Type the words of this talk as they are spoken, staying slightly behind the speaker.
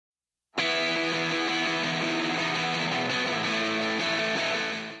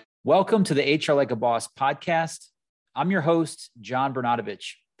Welcome to the HR Like a Boss podcast. I'm your host, John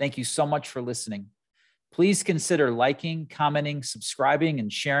Bernatovich. Thank you so much for listening. Please consider liking, commenting, subscribing,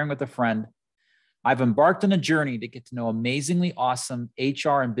 and sharing with a friend. I've embarked on a journey to get to know amazingly awesome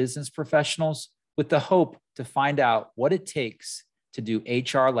HR and business professionals with the hope to find out what it takes to do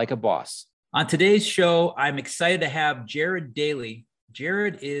HR like a boss. On today's show, I'm excited to have Jared Daly.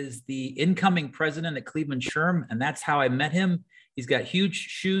 Jared is the incoming president at Cleveland SHRM, and that's how I met him. He's got huge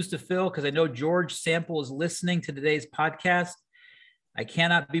shoes to fill because I know George Sample is listening to today's podcast. I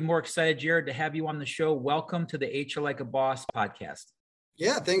cannot be more excited, Jared, to have you on the show. Welcome to the HR Like a Boss podcast.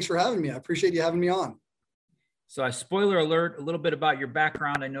 Yeah, thanks for having me. I appreciate you having me on. So spoiler alert, a little bit about your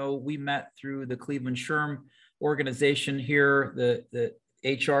background. I know we met through the Cleveland SHRM organization here, the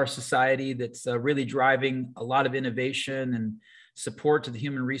HR society that's really driving a lot of innovation and support to the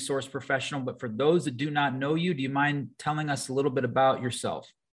human resource professional. But for those that do not know you, do you mind telling us a little bit about yourself?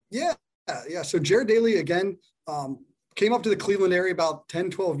 Yeah. So Jared Daly, again, came up to the Cleveland area about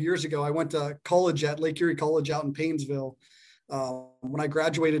 10, 12 years ago. I went to college at Lake Erie College out in Paynesville. When I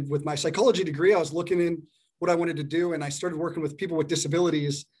graduated with my psychology degree, I was looking in what I wanted to do. And I started working with people with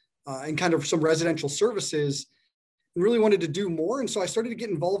disabilities and kind of some residential services and really wanted to do more. And so I started to get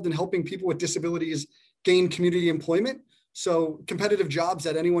involved in helping people with disabilities gain community employment. So competitive jobs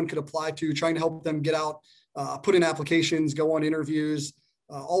that anyone could apply to, trying to help them get out, put in applications, go on interviews,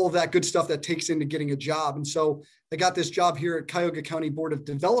 all of that good stuff that takes into getting a job. And so I got this job here at Cuyahoga County Board of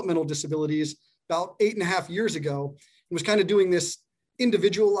Developmental Disabilities about 8.5 years ago, and was kind of doing this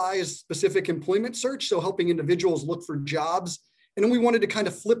individualized specific employment search. So helping individuals look for jobs. And then we wanted to kind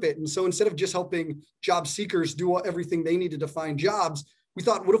of flip it. And so instead of just helping job seekers do everything they needed to find jobs, we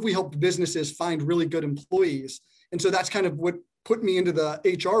thought, what if we helped businesses find really good employees? And so that's kind of what put me into the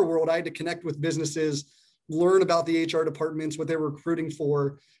HR world. I had to connect with businesses, learn about the HR departments, what they were recruiting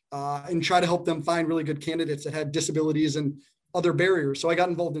for, and try to help them find really good candidates that had disabilities and other barriers. So I got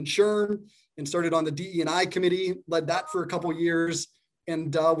involved in SHRM and started on the DE&I committee, led that for a couple of years,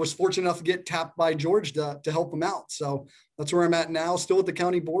 and was fortunate enough to get tapped by George to help him out. So that's where I'm at now, still at the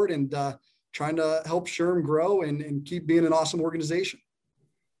county board and trying to help SHRM grow and keep being an awesome organization.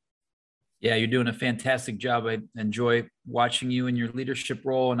 Yeah, you're doing a fantastic job. I enjoy watching you in your leadership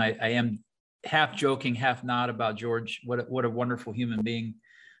role. And I am half joking, half not about George. What a wonderful human being.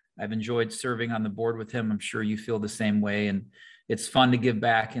 I've enjoyed serving on the board with him. I'm sure you feel the same way. And it's fun to give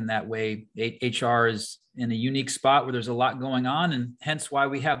back in that way. HR is in a unique spot where there's a lot going on, and hence why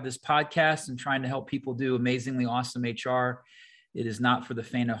we have this podcast and trying to help people do amazingly awesome HR. It is not for the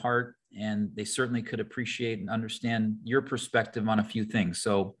faint of heart, and they certainly could appreciate and understand your perspective on a few things.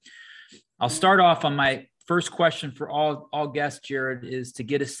 So I'll start off on my first question for all guests, Jared, is to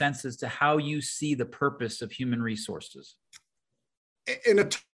get a sense as to how you see the purpose of human resources. In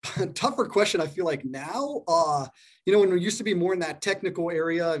a tougher question, I feel like now, when we used to be more in that technical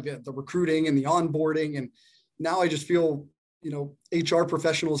area, the recruiting and the onboarding, and now I just feel, HR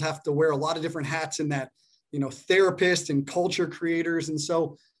professionals have to wear a lot of different hats in that, therapists and culture creators. And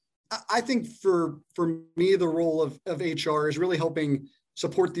so I think for me, the role of HR is really helping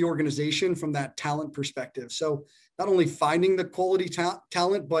support the organization from that talent perspective. So not only finding the quality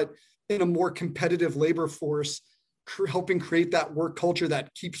talent, but in a more competitive labor force, helping create that work culture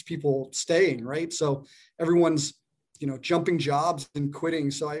that keeps people staying, right? So everyone's, jumping jobs and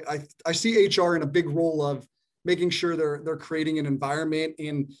quitting. So I see HR in a big role of making sure they're creating an environment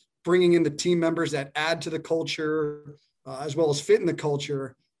and bringing in the team members that add to the culture, as well as fit in the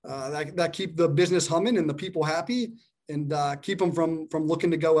culture, that keep the business humming and the people happy, and keep them from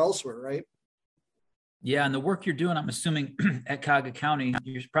looking to go elsewhere, right? Yeah, and the work you're doing, I'm assuming at Cuyahoga County,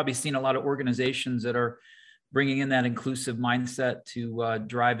 you've probably seen a lot of organizations that are bringing in that inclusive mindset to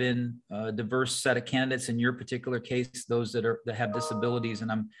drive in a diverse set of candidates. In your particular case, those that have disabilities, and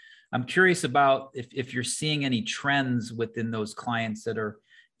I'm curious about if you're seeing any trends within those clients that are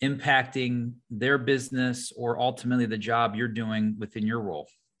impacting their business or ultimately the job you're doing within your role.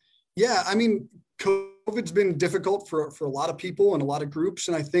 Yeah, I mean, COVID's been difficult for a lot of people and a lot of groups.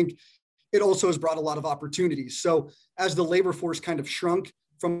 And I think it also has brought a lot of opportunities. So as the labor force kind of shrunk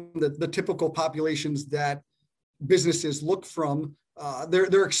from the typical populations that businesses look from,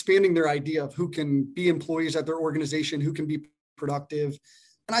 they're expanding their idea of who can be employees at their organization, who can be productive.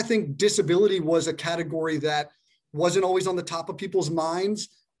 And I think disability was a category that wasn't always on the top of people's minds,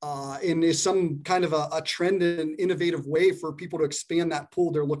 and is some kind of a trend and innovative way for people to expand that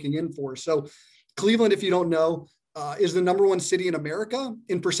pool they're looking in for. So Cleveland, if you don't know, is the #1 city in America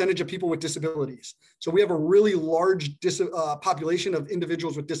in percentage of people with disabilities. So we have a really large population of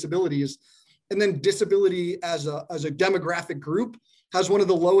individuals with disabilities. And then disability as a demographic group has one of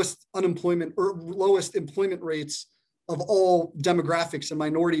the lowest unemployment or lowest employment rates of all demographics and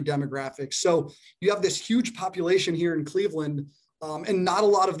minority demographics. So you have this huge population here in Cleveland, and not a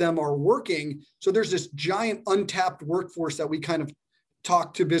lot of them are working. So there's this giant untapped workforce that we kind of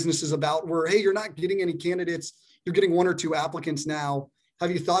talk to businesses about where, hey, you're not getting any candidates. You're getting one or two applicants now.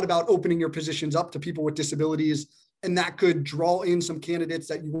 Have you thought about opening your positions up to people with disabilities? And that could draw in some candidates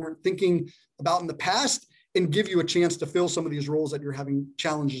that you weren't thinking about in the past and give you a chance to fill some of these roles that you're having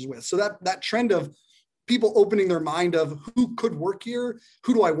challenges with. So that trend of people opening their mind of who could work here,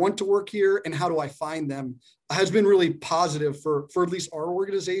 who do I want to work here, and how do I find them has been really positive for at least our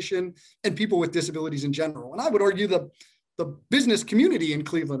organization and people with disabilities in general. And I would argue the business community in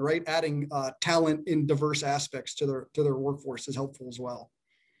Cleveland, right, adding talent in diverse aspects to their workforce is helpful as well.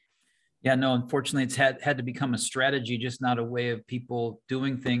 Yeah, no, unfortunately, it's had to become a strategy, just not a way of people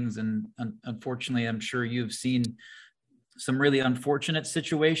doing things. And unfortunately, I'm sure you've seen some really unfortunate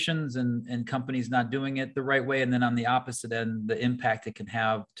situations and companies not doing it the right way. And then on the opposite end, the impact it can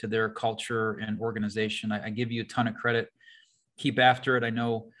have to their culture and organization. I give you a ton of credit. Keep after it. I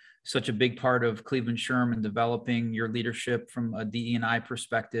know such a big part of Cleveland SHRM and developing your leadership from a DE&I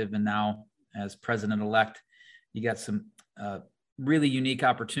perspective. And now as president-elect, you got some really unique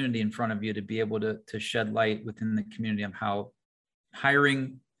opportunity in front of you to be able to shed light within the community on how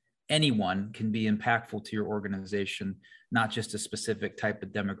hiring anyone can be impactful to your organization, not just a specific type of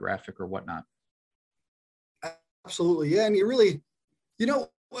demographic or whatnot. Absolutely. Yeah. And you really,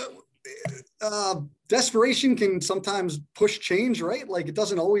 desperation can sometimes push change, right? Like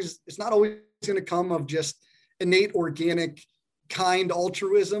it's not always going to come of just innate, organic, kind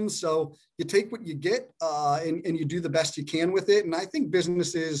altruism. So you take what you get and you do the best you can with it. And I think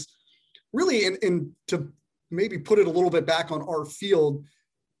businesses really, and to maybe put it a little bit back on our field,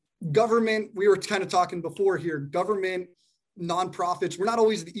 government, we were kind of talking before here, government, nonprofits, we're not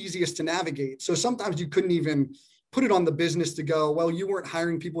always the easiest to navigate. So sometimes you couldn't even put it on the business to go, well, you weren't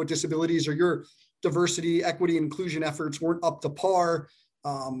hiring people with disabilities or your diversity, equity, inclusion efforts weren't up to par.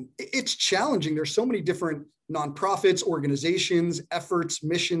 It's challenging. There's so many different nonprofits, organizations, efforts,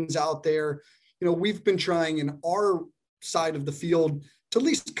 missions out there. We've been trying in our side of the field to at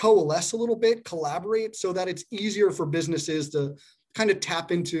least coalesce a little bit, collaborate so that it's easier for businesses to kind of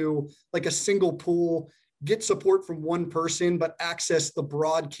tap into like a single pool, get support from one person, but access the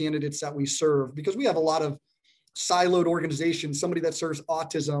broad candidates that we serve, because we have a lot of siloed organizations, somebody that serves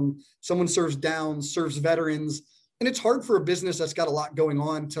autism, someone serves Downs, serves veterans. And it's hard for a business that's got a lot going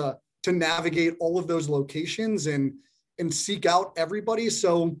on to navigate all of those locations and seek out everybody.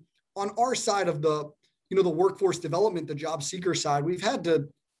 So on our side of the workforce development, the job seeker side, we've had to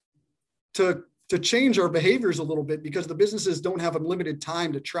change our behaviors a little bit because the businesses don't have unlimited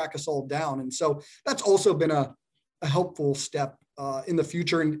time to track us all down. And so that's also been a helpful step in the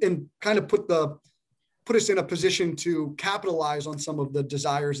future and kind of put us in a position to capitalize on some of the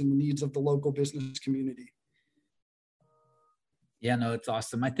desires and the needs of the local business community. Yeah, no, it's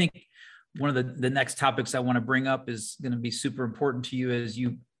awesome. I think one of the next topics I want to bring up is going to be super important to you as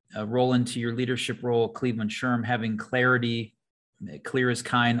you roll into your leadership role at Cleveland SHRM, having clarity. Clear is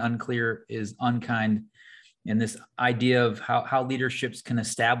kind, unclear is unkind. And this idea of how leaderships can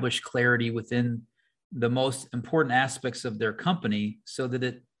establish clarity within the most important aspects of their company so that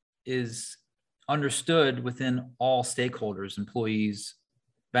it is understood within all stakeholders, employees,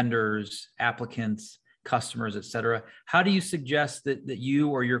 vendors, applicants, customers, et cetera. How do you suggest that you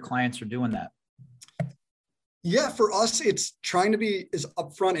or your clients are doing that? Yeah, for us, it's trying to be as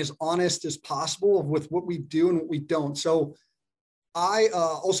upfront, as honest as possible with what we do and what we don't. So I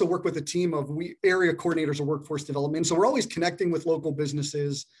also work with a team of area coordinators of workforce development. So we're always connecting with local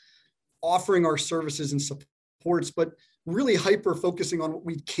businesses, offering our services and supports, but really hyper focusing on what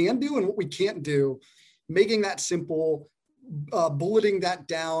we can do and what we can't do, making that simple, bulleting that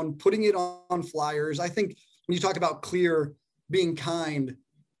down, putting it on flyers. I think when you talk about clear, being kind,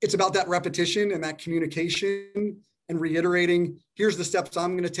 it's about that repetition and that communication and reiterating, here's the steps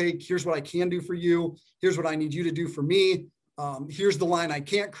I'm going to take. Here's what I can do for you. Here's what I need you to do for me. Here's the line I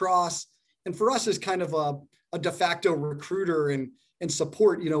can't cross. And for us as kind of a de facto recruiter and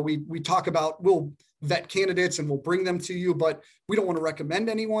support, we talk about, we'll vet candidates and we'll bring them to you, but we don't want to recommend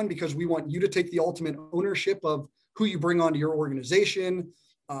anyone because we want you to take the ultimate ownership of who you bring onto your organization.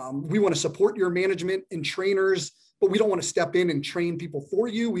 We want to support your management and trainers, but we don't want to step in and train people for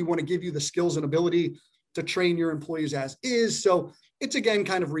you. We want to give you the skills and ability to train your employees as is. So it's, again,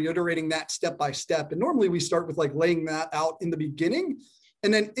 kind of reiterating that step by step. And normally we start with like laying that out in the beginning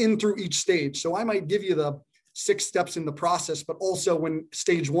and then in through each stage. So I might give you the 6 steps in the process, but also when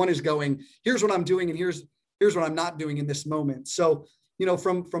stage 1 is going, here's what I'm doing and here's what I'm not doing in this moment. So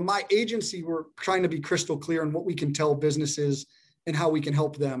from my agency, we're trying to be crystal clear on what we can tell businesses and how we can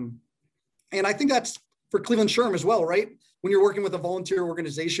help them. And I think that's for Cleveland SHRM as well, right? When you're working with a volunteer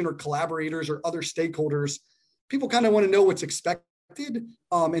organization or collaborators or other stakeholders, people kind of want to know what's expected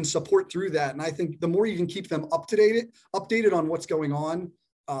and support through that. And I think the more you can keep them updated on what's going on,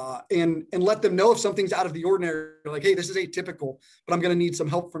 and let them know if something's out of the ordinary, like, hey, this is atypical, but I'm going to need some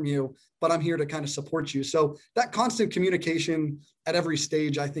help from you, but I'm here to kind of support you. So that constant communication at every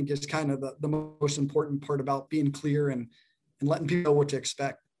stage, I think, is kind of the most important part about being clear and letting people know what to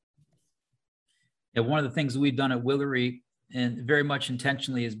expect. Yeah, one of the things we've done at Willery, and very much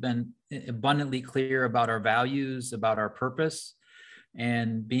intentionally, has been abundantly clear about our values, about our purpose,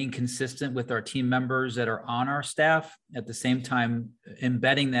 and being consistent with our team members that are on our staff, at the same time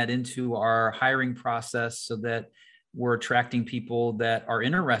embedding that into our hiring process so that we're attracting people that are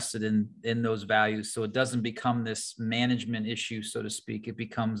interested in those values. So it doesn't become this management issue, so to speak. It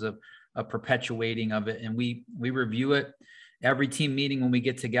becomes a perpetuating of it. And we review it every team meeting when we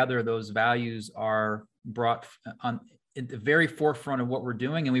get together. Those values are brought on at the very forefront of what we're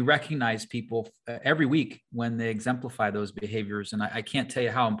doing. And we recognize people every week when they exemplify those behaviors. And I can't tell you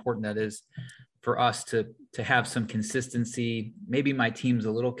how important that is for us to have some consistency. Maybe my team's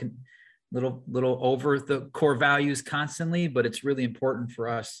a little over the core values constantly, but it's really important for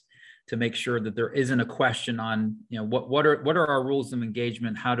us to make sure that there isn't a question on, what are our rules of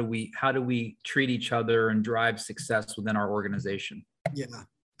engagement? How do we treat each other and drive success within our organization? Yeah.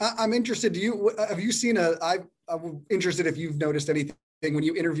 I'm interested. Have you seen I'm interested if you've noticed anything when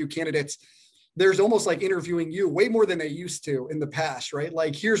you interview candidates. There's almost like interviewing you way more than they used to in the past, right?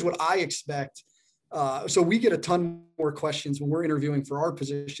 Like, here's what I expect. So we get a ton more questions when we're interviewing for our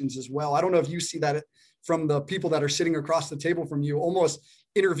positions as well. I don't know if you see that from the people that are sitting across the table from you, almost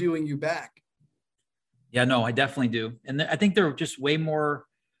interviewing you back. Yeah, no, I definitely do. And I think they're just way more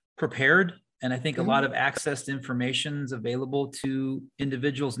prepared. And I think a lot of access to information is available to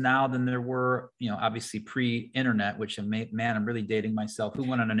individuals now than there were, obviously pre-internet, which I'm really dating myself. Who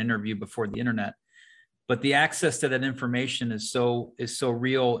went on an interview before the internet? But the access to that information is so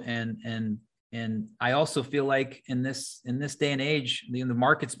real. And I also feel like in this day and age, the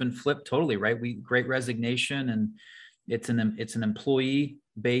market's been flipped totally, right? Great resignation, and it's an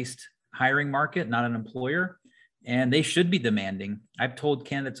employee-based hiring market, not an employer. And they should be demanding. I've told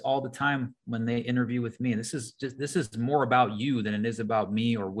candidates all the time when they interview with me, this is more about you than it is about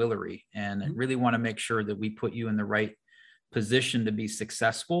me or Willery. And I really want to make sure that we put you in the right position to be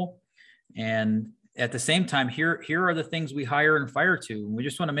successful. And at the same time, here are the things we hire and fire to. We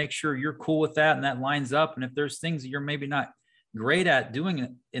just want to make sure you're cool with that and that lines up. And if there's things that you're maybe not great at doing it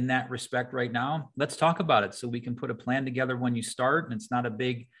in that respect right now, let's talk about it so we can put a plan together when you start. And it's not a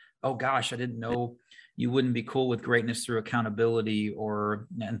big, oh gosh, I didn't know you wouldn't be cool with greatness through accountability or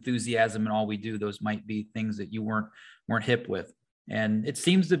enthusiasm in all we do. Those might be things that you weren't hip with. And it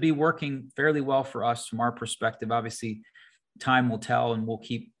seems to be working fairly well for us from our perspective. Obviously, time will tell, and we'll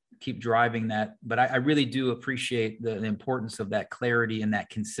keep driving that. But I really do appreciate the importance of that clarity and that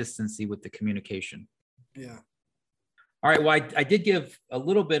consistency with the communication. Yeah. All right. Well, I did give a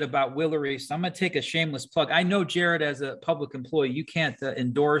little bit about Willery, so I'm going to take a shameless plug. I know, Jared, as a public employee, you can't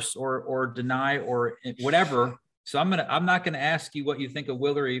endorse or deny or whatever. So I'm not going to ask you what you think of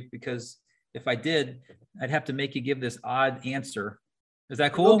Willery, because if I did, I'd have to make you give this odd answer. Is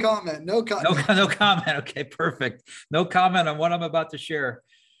that cool? No comment. No comment. Okay, perfect. No comment on what I'm about to share.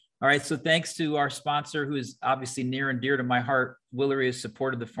 All right. So thanks to our sponsor, who is obviously near and dear to my heart. Willery has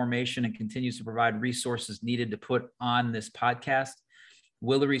supported the formation and continues to provide resources needed to put on this podcast.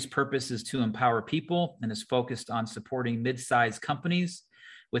 Willery's purpose is to empower people and is focused on supporting mid-sized companies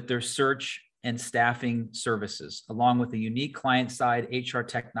with their search and staffing services, along with a unique client-side HR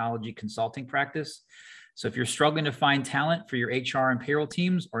technology consulting practice. So if you're struggling to find talent for your HR and payroll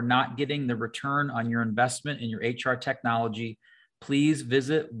teams, or not getting the return on your investment in your HR technology, please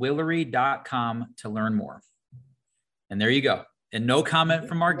visit Willery.com to learn more. And there you go. And no comment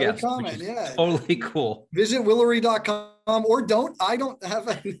from our guest, which is totally cool. Visit Willery.com, or don't. I don't have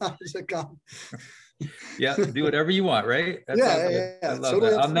a comment. Yeah, do whatever you want, right? That's yeah. I love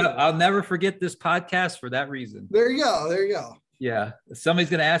that. I'll never forget this podcast for that reason. There you go. Yeah.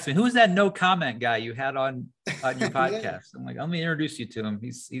 Somebody's going to ask me, who's that no comment guy you had on your podcast? Yeah. I'm like, let me introduce you to him.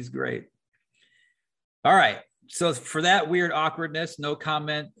 He's great. All right. So for that weird awkwardness, no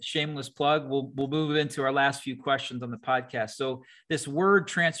comment, shameless plug, we'll move into our last few questions on the podcast. So this word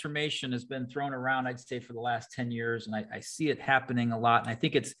transformation has been thrown around, I'd say, for the last 10 years. And I see it happening a lot. And I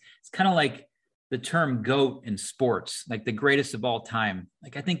think it's kind of like the term GOAT in sports, like the greatest of all time.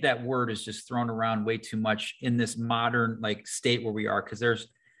 Like, I think that word is just thrown around way too much in this modern like state where we are, because there's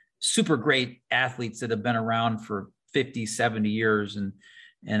super great athletes that have been around for 50, 70 years.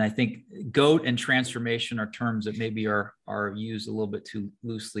 And I think GOAT and transformation are terms that maybe are used a little bit too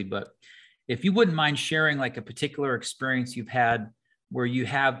loosely. But if you wouldn't mind sharing like a particular experience you've had where you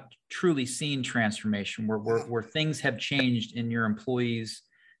have truly seen transformation, where things have changed in your employees,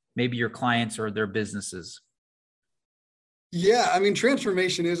 maybe your clients or their businesses. Yeah, I mean,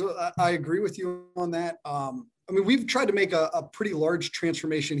 transformation is, I agree with you on that. I mean, we've tried to make a pretty large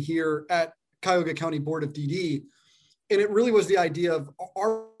transformation here at Cuyahoga County Board of DD. And it really was the idea of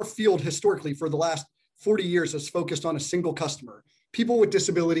our field historically for the last 40 years has focused on a single customer, people with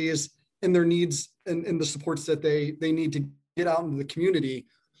disabilities and their needs and the supports that they need to get out into the community.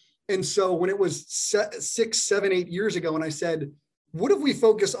 And so when it was 6, 7, 8 years ago, and I said, what if we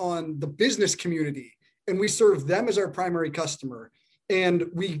focus on the business community and we serve them as our primary customer? And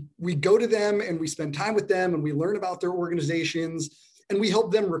we go to them and we spend time with them and we learn about their organizations and we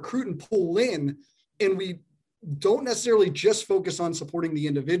help them recruit and pull in. And we don't necessarily just focus on supporting the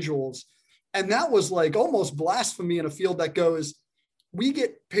individuals. And that was like almost blasphemy in a field that goes, we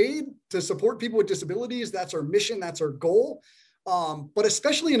get paid to support people with disabilities. That's our mission. That's our goal. But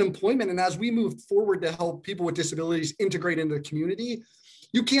especially in employment, and as we move forward to help people with disabilities integrate into the community,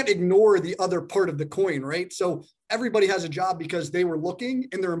 you can't ignore the other part of the coin, right? So everybody has a job because they were looking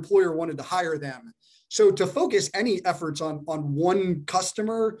and their employer wanted to hire them. So to focus any efforts on one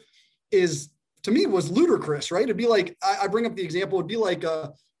customer is, to me, was ludicrous, right? It'd be like, I bring up the example, it'd be like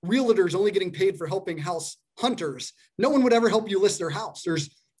realtors only getting paid for helping house hunters. No one would ever help you list their house. There's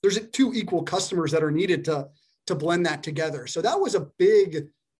 2 equal customers that are needed to blend that together. So that was a big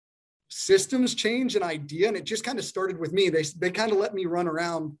systems change and idea. And it just kind of started with me. They kind of let me run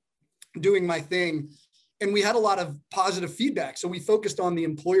around doing my thing. And we had a lot of positive feedback. So we focused on the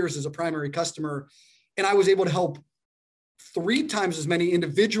employers as a primary customer. And I was able to help 3 times as many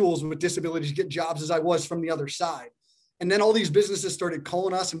individuals with disabilities get jobs as I was from the other side. And then all these businesses started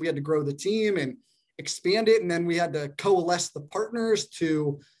calling us and we had to grow the team and expand it. And then we had to coalesce the partners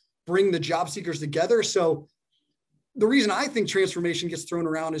to bring the job seekers together. So the reason I think transformation gets thrown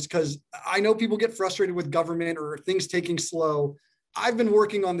around is because I know people get frustrated with government or things taking slow. I've been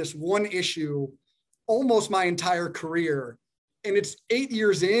working on this one issue almost my entire career, and it's 8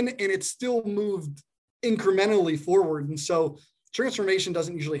 years in and it's still moved incrementally forward. And so transformation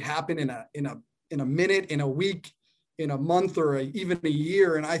doesn't usually happen in a minute, in a week, in a month, or even a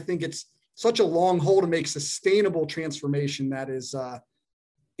year. And I think it's such a long haul to make sustainable transformation that is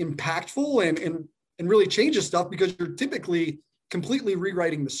impactful and really changes stuff, because you're typically completely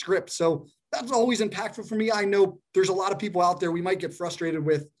rewriting the script. So that's always impactful for me. I know there's a lot of people out there, we might get frustrated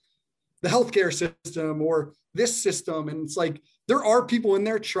with the healthcare system or this system. And it's like, there are people in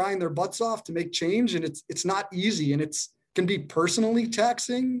there trying their butts off to make change, and it's not easy, and can be personally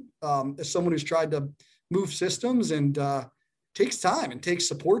taxing as someone who's tried to move systems, and takes time and takes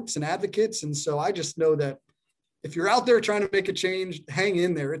supports and advocates. And so I just know that if you're out there trying to make a change, hang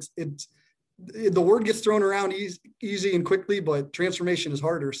in there. It's the word gets thrown around easy and quickly, but transformation is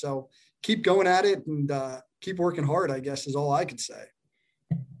harder. So keep going at it and keep working hard, I guess, is all I could say.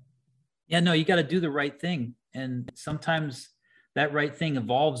 Yeah, no, you got to do the right thing. And sometimes that right thing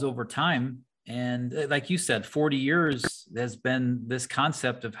evolves over time. And like you said, 40 years has been this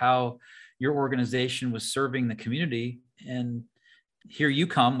concept of how your organization was serving the community. And here you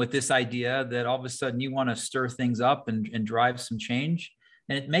come with this idea that all of a sudden you want to stir things up and drive some change.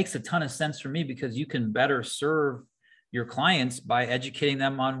 And it makes a ton of sense for me, because you can better serve your clients by educating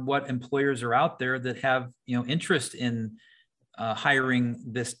them on what employers are out there that have, interest in hiring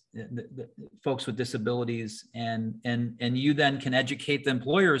the folks with disabilities, and you then can educate the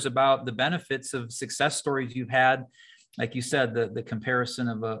employers about the benefits of success stories you've had. Like you said, the comparison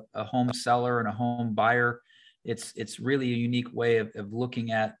of a home seller and a home buyer, it's really a unique way of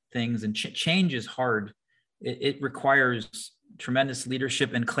looking at things. And change is hard. It requires tremendous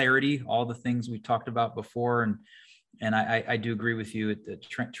leadership and clarity, all the things we've talked about before. And I do agree with you. The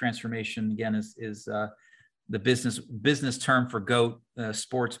transformation, again, is the business term for GOAT,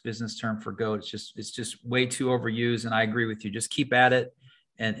 sports business term for GOAT. It's just way too overused. And I agree with you. Just keep at it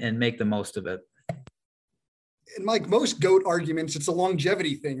and make the most of it. And like most GOAT arguments, it's a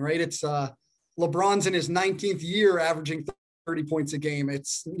longevity thing, right? It's LeBron's in his 19th year averaging 30 points a game.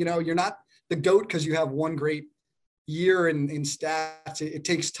 It's, you're not the GOAT because you have one great year in stats. It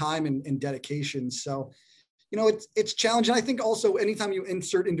takes time and dedication. So, it's challenging. I think also anytime you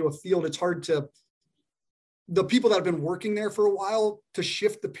insert into a field, it's hard to, the people that have been working there for a while, to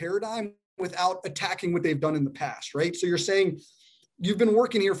shift the paradigm without attacking what they've done in the past, right? So you're saying you've been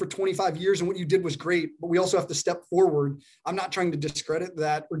working here for 25 years and what you did was great, but we also have to step forward. I'm not trying to discredit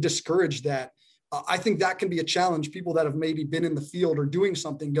that or discourage that. I think that can be a challenge. People that have maybe been in the field or doing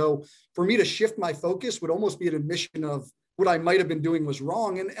something go, for me to shift my focus would almost be an admission of what I might have been doing was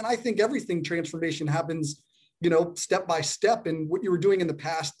wrong. And I think everything transformation happens, step by step, and what you were doing in the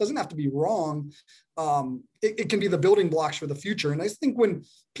past doesn't have to be wrong. It can be the building blocks for the future. And I think when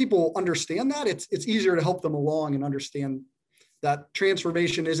people understand that, it's easier to help them along and understand that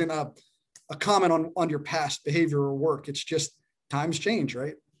transformation isn't a comment on your past behavior or work. It's just times change,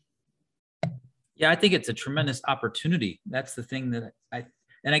 right? Yeah, I think it's a tremendous opportunity. That's the thing that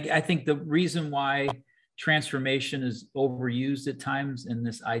I think the reason why transformation is overused at times, and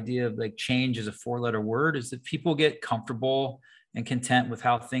this idea of like change is a 4-letter word, is that people get comfortable and content with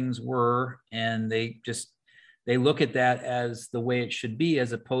how things were, and they look at that as the way it should be,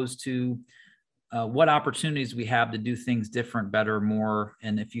 as opposed to what opportunities we have to do things different, better, more.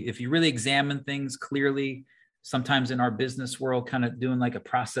 And if you really examine things clearly, sometimes in our business world, kind of doing like a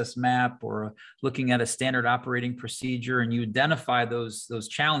process map or looking at a standard operating procedure, and you identify those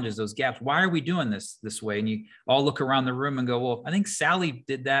challenges, those gaps. Why are we doing this way? And you all look around the room and go, well, I think Sally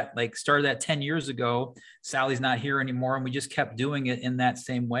did that, like started that 10 years ago. Sally's not here anymore. And we just kept doing it in that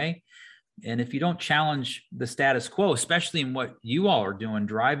same way. And if you don't challenge the status quo, especially in what you all are doing,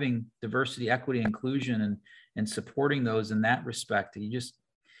 driving diversity, equity, inclusion, and supporting those in that respect,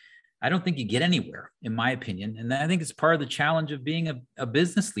 I don't think you get anywhere, in my opinion. And I think it's part of the challenge of being a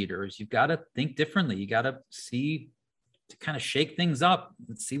business leader is you've got to think differently. You got to kind of shake things up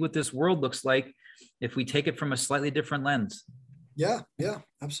and see what this world looks like if we take it from a slightly different lens. Yeah,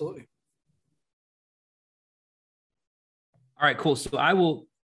 absolutely. All right, cool. So I will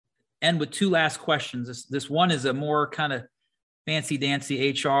end with 2 last questions. This one is a more kind of fancy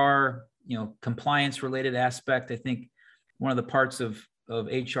dancy HR, compliance related aspect. I think one of the parts of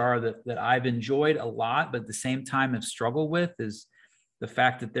HR that I've enjoyed a lot, but at the same time have struggled with, is the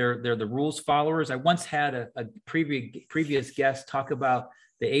fact that they're the rules followers. I once had a previous guest talk about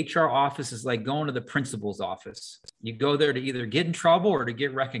the HR office is like going to the principal's office. You go there to either get in trouble or to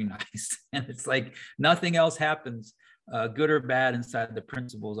get recognized. And it's like nothing else happens, good or bad, inside the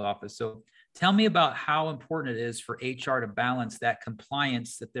principal's office. So tell me about how important it is for HR to balance that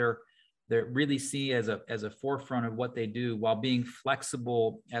compliance that they're really see as a forefront of what they do, while being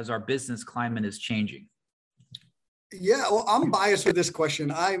flexible as our business climate is changing. Yeah, well, I'm biased with this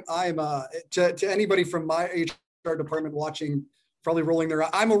question. I'm to anybody from my HR department watching, probably rolling their eyes.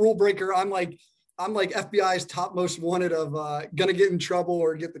 I'm a rule breaker. I'm like FBI's top most wanted of gonna get in trouble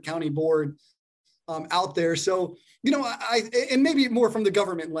or get the county board out there. So and maybe more from the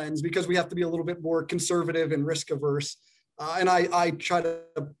government lens, because we have to be a little bit more conservative and risk averse. And I try to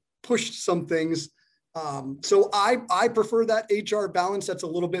push some things. So I prefer that HR balance that's a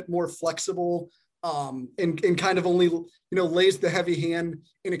little bit more flexible and kind of only, lays the heavy hand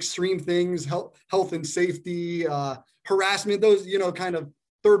in extreme things, health and safety, harassment, those, kind of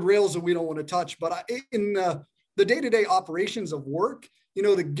third rails that we don't want to touch. But in the day-to-day operations of work,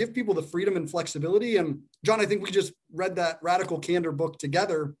 to give people the freedom and flexibility. And John, I think we just read that Radical Candor book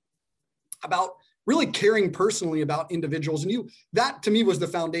together about really caring personally about individuals. And that to me was the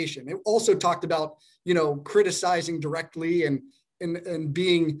foundation. It also talked about, criticizing directly and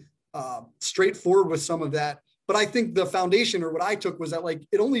being straightforward with some of that. But I think the foundation, or what I took, was that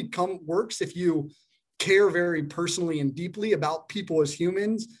it only works if you care very personally and deeply about people as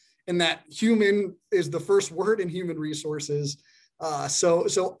humans, and that human is the first word in human resources.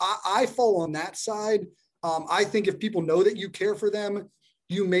 So I fall on that side. I think if people know that you care for them,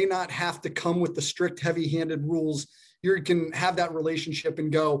 you may not have to come with the strict, heavy-handed rules. You can have that relationship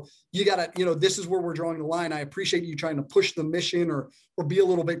and go, you got to, this is where we're drawing the line. I appreciate you trying to push the mission or be a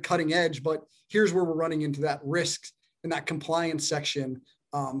little bit cutting edge, but here's where we're running into that risk and that compliance section.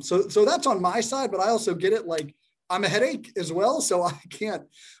 So that's on my side, but I also get it. I'm a headache as well. So I can't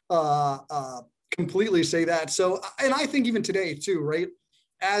completely say that. So, and I think even today too, right?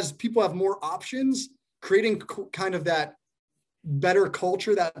 As people have more options, creating kind of that better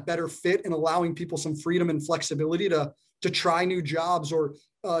culture, that better fit, and allowing people some freedom and flexibility to try new jobs or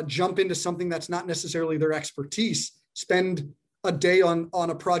jump into something that's not necessarily their expertise, spend a day on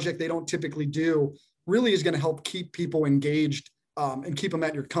a project they don't typically do, really is going to help keep people engaged and keep them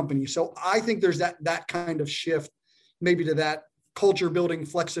at your company. So I think there's that kind of shift, maybe to that culture building,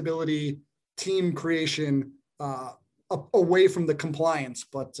 flexibility, team creation, away from the compliance.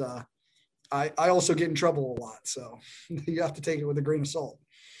 But I also get in trouble a lot. So you have to take it with a grain of salt.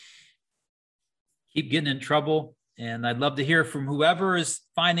 Keep getting in trouble, And I'd love to hear from whoever is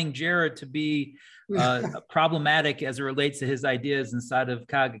finding Jared to be problematic as it relates to his ideas inside of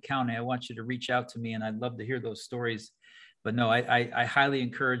Cuyahoga County. I want you to reach out to me, and I'd love to hear those stories. But no, I highly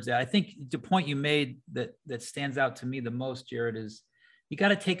encourage that. I think the point you made that stands out to me the most, Jared, is you got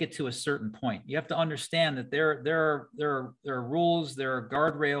to take it to a certain point. You have to understand that there are rules, there are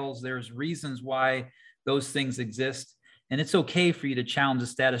guardrails, there's reasons why those things exist. And it's okay for you to challenge the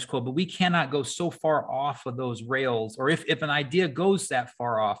status quo, but we cannot go so far off of those rails. Or if an idea goes that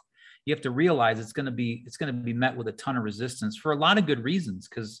far off, you have to realize it's going to be met with a ton of resistance for a lot of good reasons.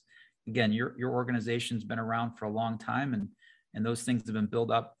 Because again, your organization's been around for a long time, and those things have been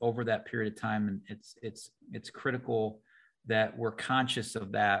built up over that period of time. And it's critical that we're conscious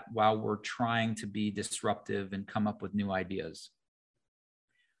of that while we're trying to be disruptive and come up with new ideas.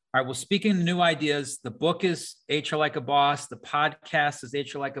 All right, well, speaking of new ideas, the book is HR Like a Boss. The podcast is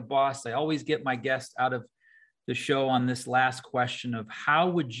HR Like a Boss. I always get my guests out of the show on this last question of how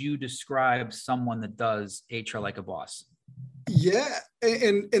would you describe someone that does HR Like a Boss? Yeah,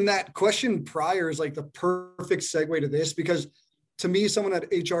 and that question prior is like the perfect segue to this, because to me, someone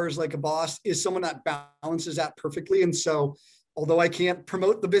that HR is like a boss is someone that balances that perfectly. And so although I can't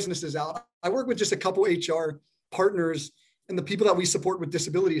promote the businesses out, I work with just a couple HR partners and the people that we support with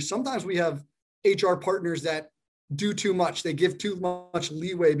disabilities. Sometimes we have HR partners that do too much. They give too much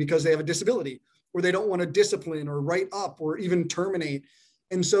leeway because they have a disability, or they don't want to discipline or write up or even terminate.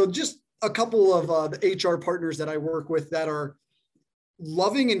 And so just a couple of the HR partners that I work with that are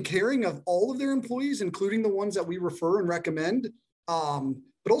loving and caring of all of their employees, including the ones that we refer and recommend,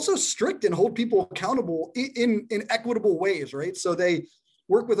 but also strict and hold people accountable in equitable ways, right? So they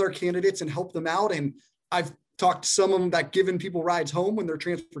work with our candidates and help them out. And I've talked to some of them that given people rides home when their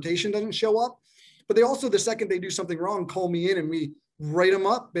transportation doesn't show up, but they also, the second they do something wrong, call me in and we write them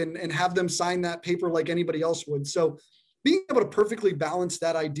up and have them sign that paper like anybody else would. So being able to perfectly balance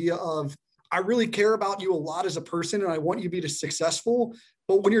that idea of, I really care about you a lot as a person and I want you to be successful,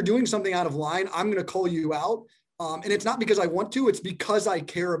 but when you're doing something out of line, I'm going to call you out. And it's not because I want to, it's because I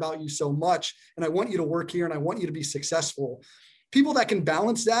care about you so much and I want you to work here and I want you to be successful. People that can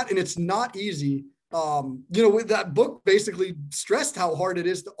balance that, and it's not easy. With that book basically stressed how hard it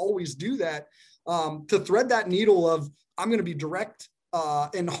is to always do that, to thread that needle of, I'm going to be direct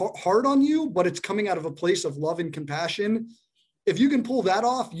and hard on you, but it's coming out of a place of love and compassion. If you can pull that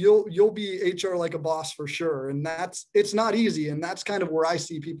off, you'll be HR like a boss for sure. And it's not easy. And that's kind of where I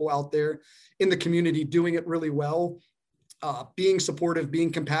see people out there in the community doing it really well, being supportive,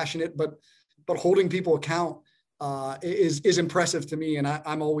 being compassionate, but holding people account is impressive to me. And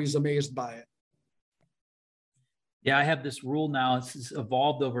I'm always amazed by it. Yeah, I have this rule now. It's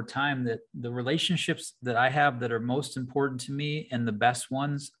evolved over time that the relationships that I have that are most important to me and the best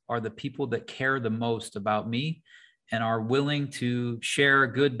ones are the people that care the most about me and are willing to share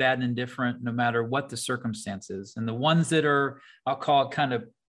good, bad, and indifferent, no matter what the circumstances. And the ones that are, I'll call it kind of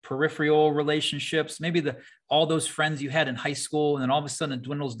peripheral relationships, maybe all those friends you had in high school, and then all of a sudden it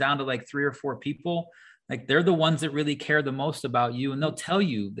dwindles down to like 3 or 4 people. Like they're the ones that really care the most about you. And they'll tell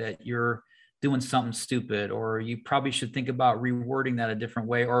you that you're doing something stupid, or you probably should think about rewording that a different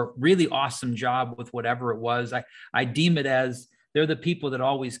way, or really awesome job with whatever it was. I deem it as they're the people that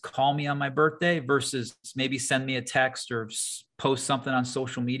always call me on my birthday versus maybe send me a text or post something on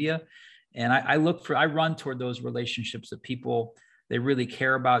social media. And I run toward those relationships of people, they really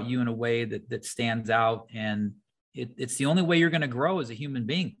care about you in a way that stands out. And it's the only way you're going to grow as a human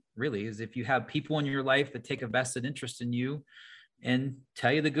being, really, is if you have people in your life that take a vested interest in you and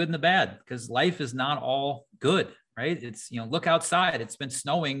tell you the good and the bad, because life is not all good, right? It's, look outside. It's been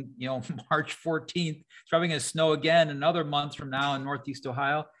snowing, March 14th. It's probably going to snow again another month from now in Northeast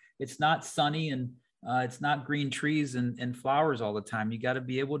Ohio. It's not sunny and it's not green trees and flowers all the time. You got to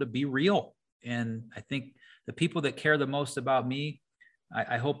be able to be real. And I think the people that care the most about me,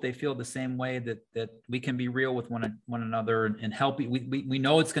 I hope they feel the same way that we can be real with one another and help. We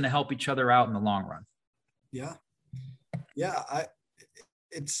know it's going to help each other out in the long run. Yeah. Yeah,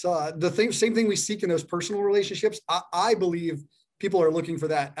 it's the same thing we seek in those personal relationships. I believe people are looking for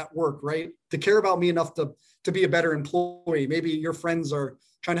that at work, right? To care about me enough to be a better employee. Maybe your friends are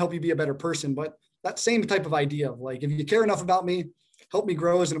trying to help you be a better person, but that same type of idea of like, if you care enough about me, help me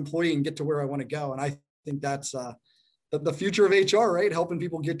grow as an employee and get to where I want to go. And I think that's the future of HR, right? Helping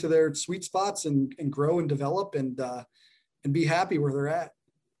people get to their sweet spots and grow and develop and be happy where they're at.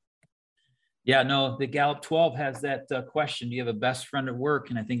 Yeah, no, the Gallup 12 has that question. Do you have a best friend at work?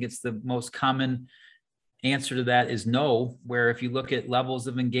 And I think it's the most common answer to that is no, where if you look at levels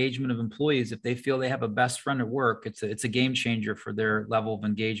of engagement of employees, if they feel they have a best friend at work, it's a game changer for their level of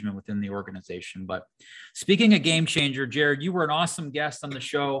engagement within the organization. But speaking of game changer, Jared, you were an awesome guest on the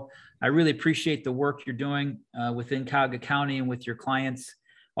show. I really appreciate the work you're doing within Cuyahoga County and with your clients.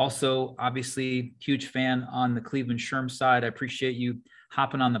 Also, obviously, huge fan on the Cleveland SHRM side. I appreciate you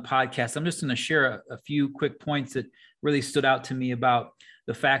hopping on the podcast. I'm just going to share a few quick points that really stood out to me about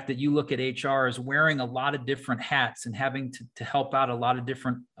the fact that you look at HR as wearing a lot of different hats and having to help out a lot of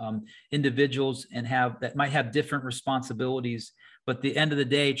different individuals and that might have different responsibilities. But at the end of the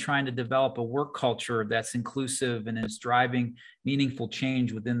day, trying to develop a work culture that's inclusive and is driving meaningful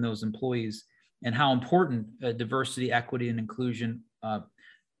change within those employees, and how important diversity, equity, and inclusion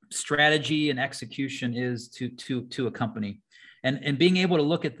strategy and execution is to a company, and being able to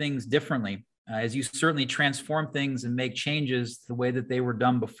look at things differently. As you certainly transform things and make changes the way that they were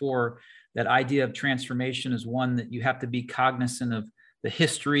done before, that idea of transformation is one that you have to be cognizant of the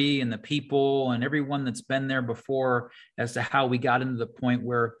history and the people and everyone that's been there before as to how we got into the point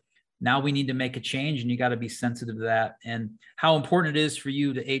where now we need to make a change, and you got to be sensitive to that, and how important it is for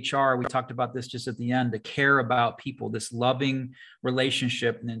you to HR. We talked about this just at the end, to care about people, this loving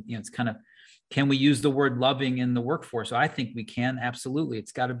relationship. And then, it's kind of, can we use the word loving in the workforce? I think we can. Absolutely.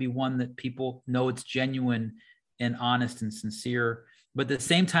 It's got to be one that people know it's genuine and honest and sincere. But at the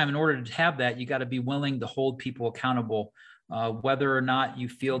same time, in order to have that, you got to be willing to hold people accountable, whether or not you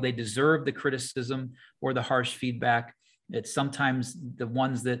feel they deserve the criticism or the harsh feedback. It's sometimes the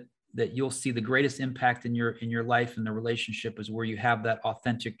ones that you'll see the greatest impact in your life and the relationship is where you have that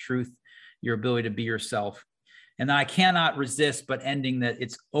authentic truth, your ability to be yourself. And I cannot resist but ending that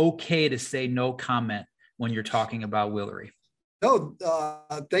it's okay to say no comment when you're talking about Willery. No,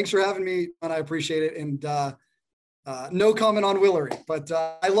 thanks for having me, and I appreciate it. And no comment on Willery, but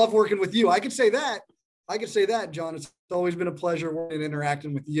I love working with you. I could say that, John. It's always been a pleasure working and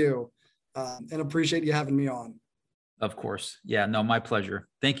interacting with you, and appreciate you having me on. Of course. Yeah, no, my pleasure.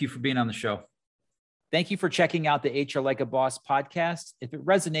 Thank you for being on the show. Thank you for checking out the HR Like a Boss podcast. If it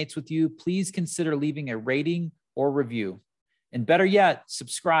resonates with you, please consider leaving a rating or review. And better yet,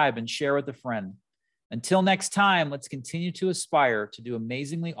 subscribe and share with a friend. Until next time, let's continue to aspire to do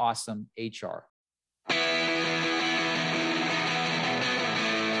amazingly awesome HR.